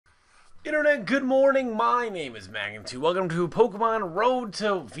Internet, good morning. My name is Magnitude. Welcome to Pokemon Road to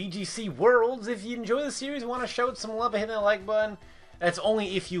VGC Worlds. If you enjoy the series and want to show it some love, hit that like button. That's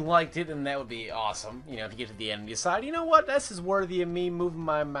only if you liked it, and that would be awesome. You know, if you get to the end and you decide, you know what, this is worthy of me moving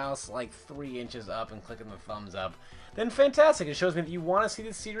my mouse like 3 inches up and clicking the thumbs up, then fantastic. It shows me that you want to see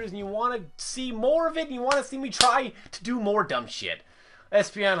this series and you want to see more of it and you want to see me try to do more dumb shit.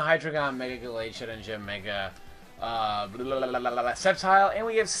 Espeon, Hydreigon, Mega Gallade, Shedinja, Mega... Sceptile, and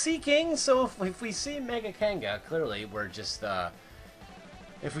we have Seaking. So if we see Mega Kanga, clearly we're just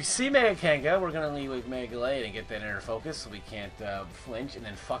if we see Mega Kanga, we're gonna lead with Mega Gallade and get that inner focus so we can't flinch and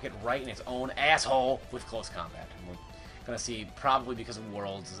then fuck it right in its own asshole with close combat. And we're gonna see, probably because of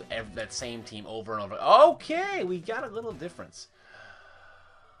Worlds, that same team over and over. Okay, we got a little difference.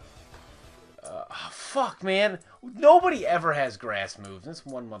 Fuck, man. Nobody ever has grass moves. This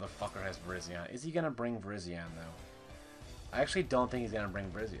one motherfucker has Virizion. Is he gonna bring Virizion, though? I actually don't think he's gonna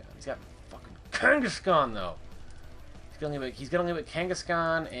bring Virizion. He's got fucking Kangaskhan, though. He's gonna leave it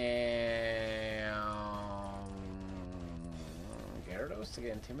Kangaskhan and... Gyarados to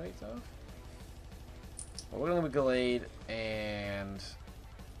get Intimidate off? But we're gonna leave it Gallade, and...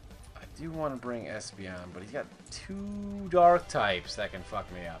 I do want to bring Espeon, but he's got 2 Dark types that can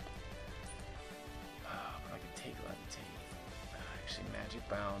fuck me up. Actually, Magic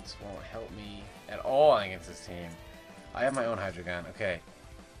Bounce won't help me at all against this team. I have my own Hydreigon. Okay.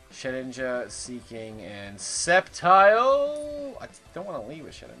 Shedinja, Seaking, and Sceptile. I don't want to leave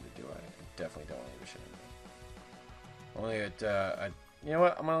with Shedinja, do I? I definitely don't want to leave with Shedinja. Only at, you know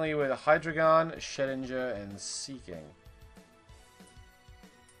what? I'm going to leave with Hydreigon, Shedinja, and Seaking.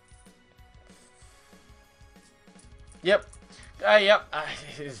 Yep. Yep.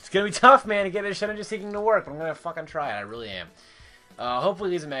 It's going to be tough, man, to get this Shedinja Seaking to work. But I'm going to fucking try it. I really am.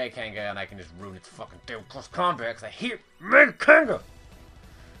 Hopefully he's a Mega Kanga and I can just ruin its fucking damn close combat because I hate Mega Kanga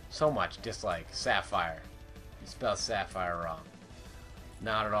so much. Dislike. Sapphire. You spell Sapphire wrong.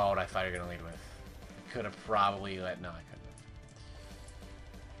 Not at all what I thought you were going to lead with. I could have probably let... No, I couldn't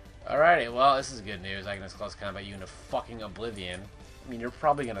have. Alrighty, well, this is good news. I can just close combat you into fucking oblivion. I mean, you're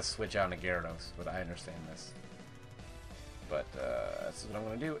probably going to switch out into Gyarados, but I understand this. But, that's what I'm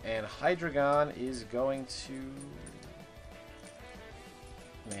going to do. And Hydreigon is going to...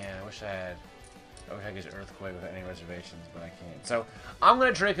 Man, I wish I could get Earthquake without any reservations, but I can't. So, I'm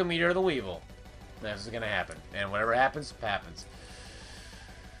going to Draco Meteor the Weevil. This is going to happen. And whatever happens, happens.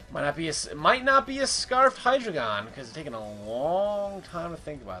 It might not be a Scarfed Hydreigon, because it's taken a long time to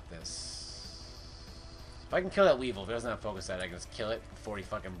think about this. If I can kill that Weevil, if it doesn't have Focus Sight, I can just kill it before he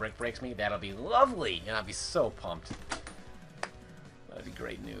fucking Brick Breaks me. That'll be lovely, and I'll be so pumped. That'd be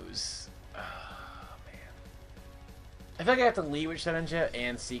great news. I feel like I have to lead with Shedinja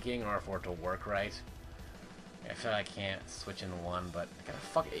and Seaking in order for it to work right. I feel like I can't switch into one, but I gotta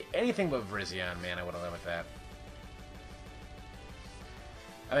fuck anything but Virizion, man. I would have lived with that.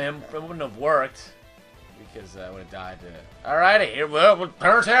 I mean, it wouldn't have worked because I would have died to. Alrighty, here, well, the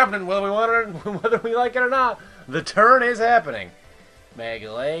turn's happening, whether we want it, or whether we like it or not. The turn is happening. Mega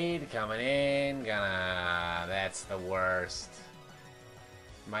Gallade coming in, that's the worst.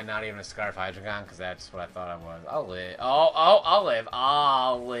 Might not even a Scarf Hydreigon, because that's what I thought I was. I'll live. I'll live.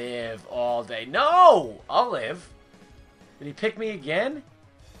 I'll live all day. No! I'll live. Did he pick me again?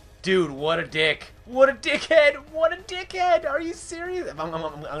 Dude, what a dick. What a dickhead. What a dickhead. Are you serious? I'm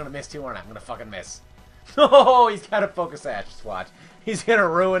going to miss too, aren't I? I'm going to fucking miss. Oh, he's got a Focus Sash. Just watch. He's going to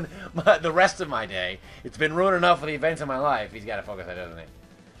ruin the rest of my day. It's been ruined enough with the events of my life. He's got a Focus Sash, doesn't he?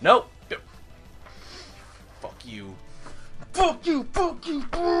 Nope. Fuck you. Fuck you! Fuck you!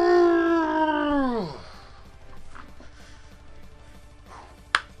 Alrighty.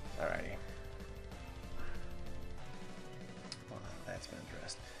 Well, that's been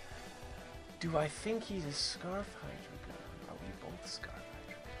addressed. Do I think he's a Scarf Hydreigon? Are we both Scarf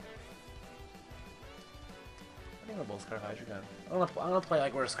Hydreigon? I think we're both Scarf Hydreigon. I'm gonna play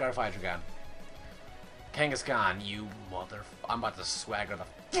like we're a Scarf Hydreigon. Kangaskhan, you mother... I'm about to swagger the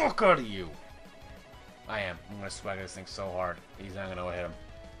fuck out of you! I am. I'm gonna swagger this thing so hard. He's not gonna hit him.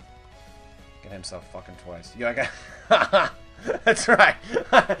 Get himself fucking twice. Yo, I got... That's right.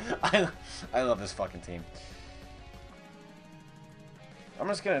 I love this fucking team. I'm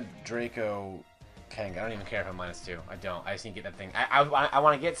just gonna Draco Kang. I don't even care if I'm -2. I don't. I just need to get that thing. I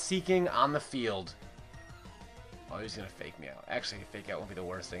want to get Seaking on the field. Oh, he's gonna fake me out. Actually, fake out won't be the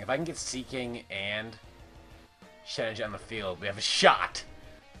worst thing. If I can get Seaking and Shedinja on the field, we have a shot.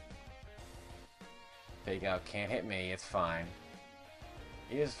 Fake out can't hit me, it's fine.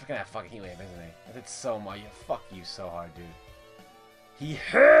 He is freaking have fucking heat wave, isn't he? I did so much. Fuck you so hard, dude. He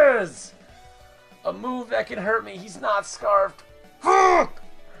has a move that can hurt me. He's not scarfed. Fuck!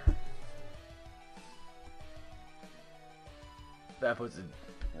 That puts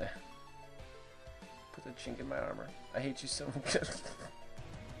a chink in my armor. I hate you so much.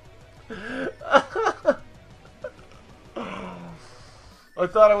 I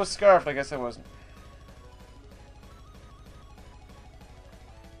thought I was scarfed. I guess I wasn't.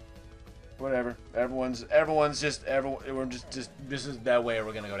 Whatever. Everyone's just we're just this is that way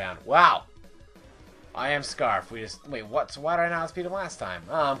we're gonna go down. Wow. I am scarfed. We just wait. What? So why did I not speed him last time?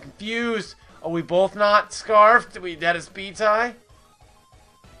 Oh, I'm confused. Are we both not scarfed? Did we had a speed tie?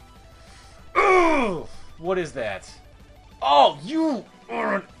 Ugh! What is that? Oh, you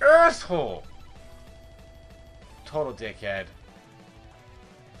are an asshole. Total dickhead.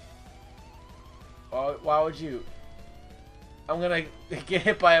 Why would you? I'm gonna get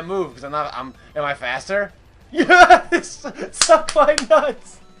hit by a move because I'm not. Am I faster? Yes! Suck my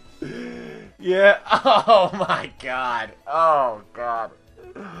nuts! Yeah. Oh my god. Oh god.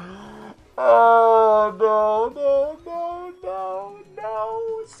 Oh no.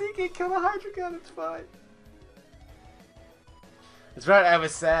 Seaking, kill the Hydra gun. It's fine. It's right. I have a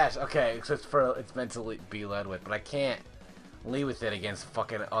sash. Okay, except for it's meant to be led with, but I can't lead with it against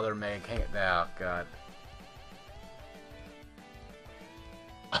fucking other Mega King. Oh god.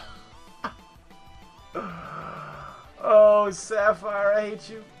 Oh, Sapphire, I hate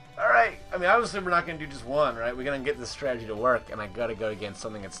you. Alright, I mean, obviously we're not going to do just one, right? We're going to get this strategy to work, and I got to go against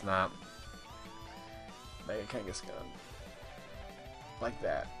something that's not. Mega Kangaskhan. Like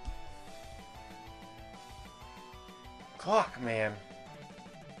that. Fuck, man.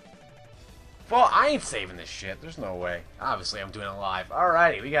 Well, I ain't saving this shit. There's no way. Obviously, I'm doing it live.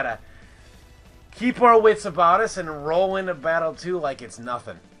 Alrighty, we got to keep our wits about us and roll into battle 2 like it's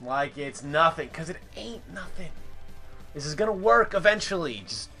nothing. Like it's nothing, because it ain't nothing. This is gonna work eventually.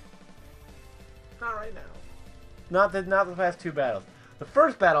 Just not right now. Not the past 2 battles. The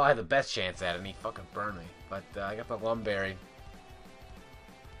first battle I had the best chance at, and he fucking burned me. But I got the Lumberry.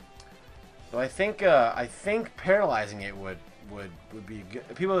 So I think paralyzing it would be good.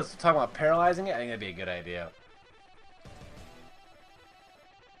 If people are talking about paralyzing it, I think that'd be a good idea.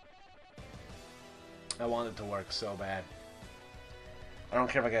 I want it to work so bad. I don't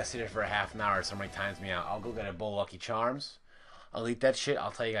care if I gotta sit here for a half an hour or somebody times me out. I'll go get a bowl of Lucky Charms. I'll eat that shit.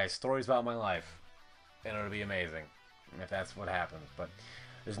 I'll tell you guys stories about my life. And it'll be amazing. If that's what happens. But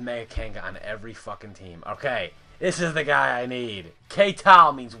there's Mega Kanga on every fucking team. Okay. This is the guy I need.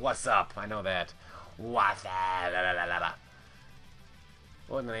 K-Tal means what's up. I know that. What's up?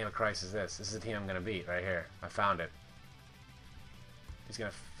 What in the name of Christ is this? This is the team I'm gonna beat right here. I found it. He's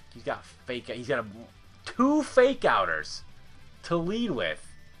got 2 fake outers to lead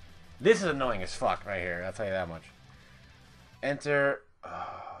with. This is annoying as fuck right here. I'll tell you that much. Enter.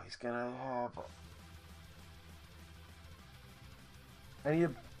 Oh, he's gonna have. I need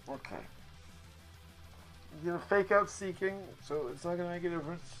a. Okay. He's gonna fake out Seaking, so it's not gonna make a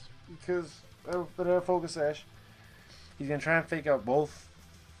difference because I have Focus Sash. He's gonna try and fake out both.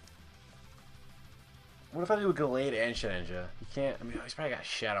 What if I do a Gallade and Shedinja? He can't. I mean, he's probably got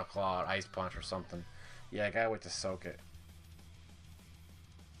Shadow Claw or Ice Punch or something. Yeah, I gotta wait to soak it.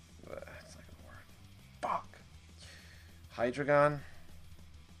 It's not gonna work. Fuck. Hydreigon.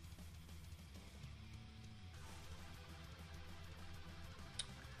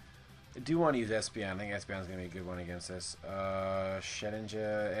 I do want to use Espeon. I think Espeon's gonna be a good one against this.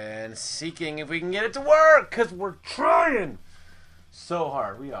 Shedinja and Seaking if we can get it to work, because we're trying so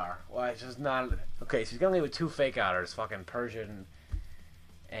hard. We are. Well, it's just not. Okay, so he's gonna leave with 2 fake outers, fucking Persian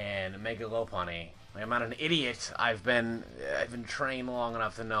and Mega Lopunny. Like, I'm not an idiot. I've been trained long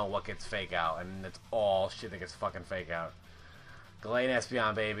enough to know what gets fake out, and it's all shit that gets fucking fake out. Gallade and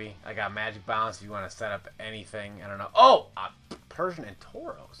Espeon, baby. I got Magic Bounce if you want to set up anything. I don't know. Oh! Persian and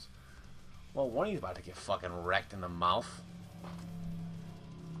Tauros. Well, one of you's about to get fucking wrecked in the mouth.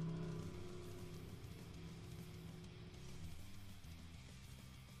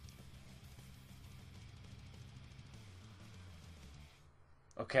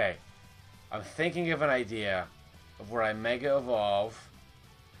 Okay. I'm thinking of an idea of where I Mega Evolve,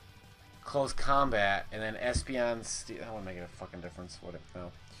 close combat, and then Espeon steal. That won't make a fucking difference, would it?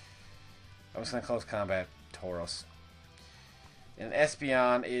 No. I'm just gonna close combat Tauros. And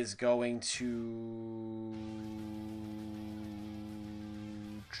Espeon is going to.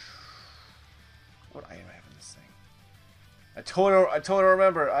 What item I have in this thing? I told her.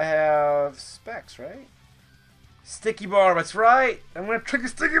 Remember, I have Specs, right? Sticky Barb. That's right. I'm gonna trick a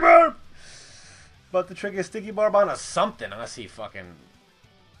Sticky Barb. About to trick a Sticky Barb on a something. Unless he fucking.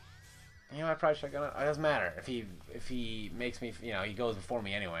 You know, I probably should. It doesn't matter if he makes me. You know, he goes before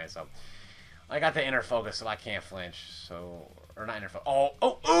me anyway. So I got the inner focus, so I can't flinch. So. Or not inner focus.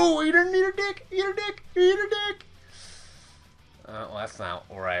 Oh! Eat her dick! Eat her dick! Eat her dick!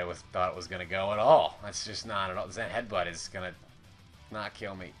 thought it was gonna go at all. That's just not at all. That headbutt is gonna not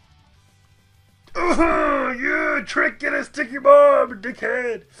kill me. Yeah, trick in a sticky bomb,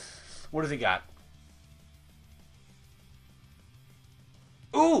 dickhead. What does he got?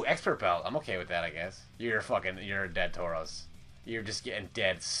 Ooh, expert belt. I'm okay with that, I guess. You're dead, Tauros. You're just getting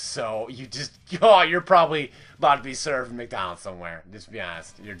dead. So you're probably about to be served in McDonald's somewhere. Just be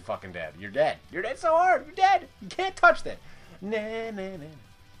honest. You're fucking dead. You're dead. You're dead so hard. You're dead. You can't touch that. Nah. You're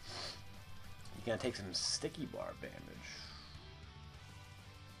gonna take some sticky bar damage.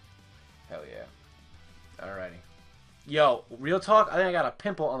 Hell yeah. Alrighty. Yo, real talk, I think I got a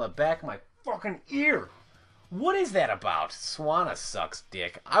pimple on the back of my fucking ear. What is that about? Swanna sucks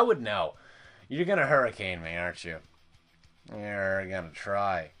dick. I would know. You're gonna hurricane me, aren't you? You're gonna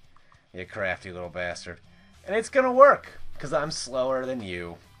try. You crafty little bastard. And it's gonna work, because I'm slower than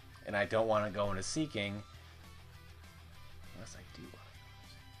you. And I don't want to go into Seaking. Unless I do.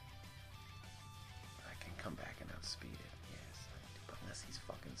 I can come back and outspeed it. Yes, I do. But unless he's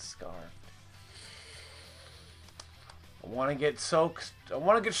fucking scarfed. I want to get soaked. I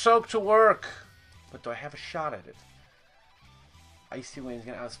want to get soaked to work. But do I have a shot at it? Icy Wind's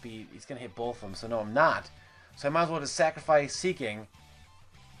going to outspeed. He's going to hit both of them. So no, I'm not. So I might as well just sacrifice Seaking.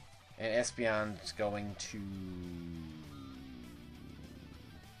 And Espeon's going to...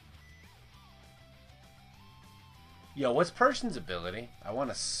 Yo, what's Persian's ability? I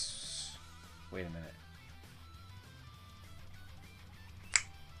want to... Wait a minute.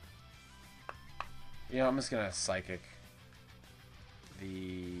 You know, I'm just going to Psychic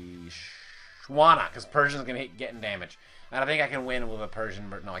the Swanna, because Persian's going to hit getting damage. And I think I can win with a Persian,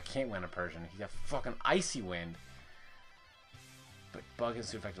 but no, I can't win a Persian. He's got fucking Icy Wind. But Bug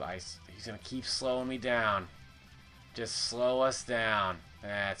is too effective ice. He's going to keep slowing me down. Just slow us down.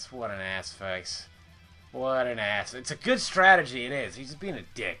 That's what an ass face. What an ass. It's a good strategy, it is. He's just being a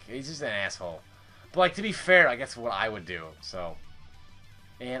dick. He's just an asshole. But, like, to be fair, I guess what I would do, so.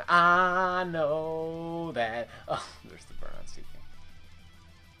 And I know that... Oh, there's the burn on Seaking.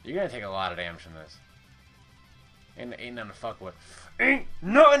 You're going to take a lot of damage from this. Ain't nothing to fuck with. Ain't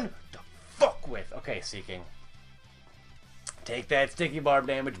nothing to fuck with. Okay, Seaking. Take that sticky barb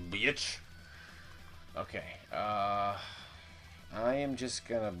damage, bitch. Okay. I am just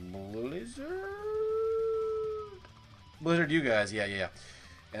gonna Blizzard you guys. Yeah.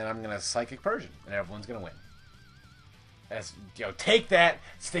 And I'm gonna Psychic Persian. And everyone's gonna win. That's, take that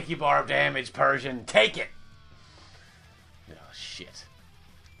sticky barb damage, Persian. Take it. Oh, shit.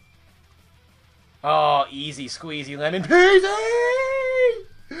 Oh, easy squeezy lemon peasy!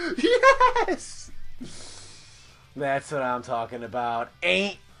 Yes! That's what I'm talking about.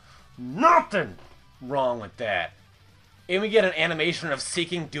 Ain't nothing wrong with that. And we get an animation of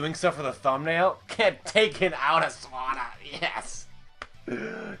Seaking doing stuff for the thumbnail. Get taken out of Swanna. Yes!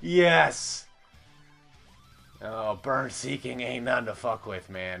 Yes! Oh, Burn Seaking ain't nothing to fuck with,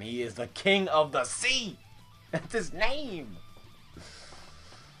 man. He is the king of the sea! That's his name!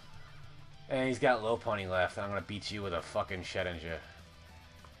 And he's got low pony left. I'm gonna beat you with a fucking Shedinja.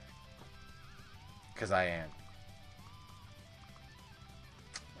 Cause I am.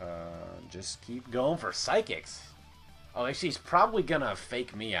 Just keep going for psychics. Oh, actually, he's probably gonna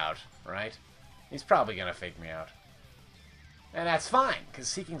fake me out, right? He's probably gonna fake me out. And that's fine, because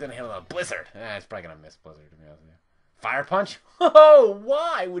Seaking's gonna hit with a Blizzard. It's probably gonna miss Blizzard, to be honest with you. Fire Punch? Oh,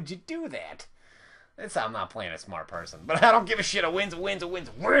 why would you do that? That's how I'm not playing a smart person. But I don't give a shit. A win's a win's a win's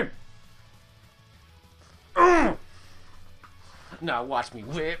a win! Now watch me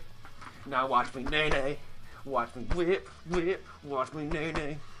whip. Now watch me nay-nay. Watch me whip, whip. Watch me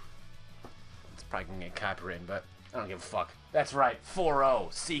nay-nay. It's probably gonna get copywritten, but I don't give a fuck. That's right.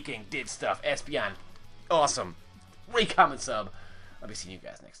 4-0. Seaking did stuff. Espeon. Awesome. Recommend sub. I'll be seeing you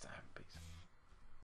guys next time. Peace.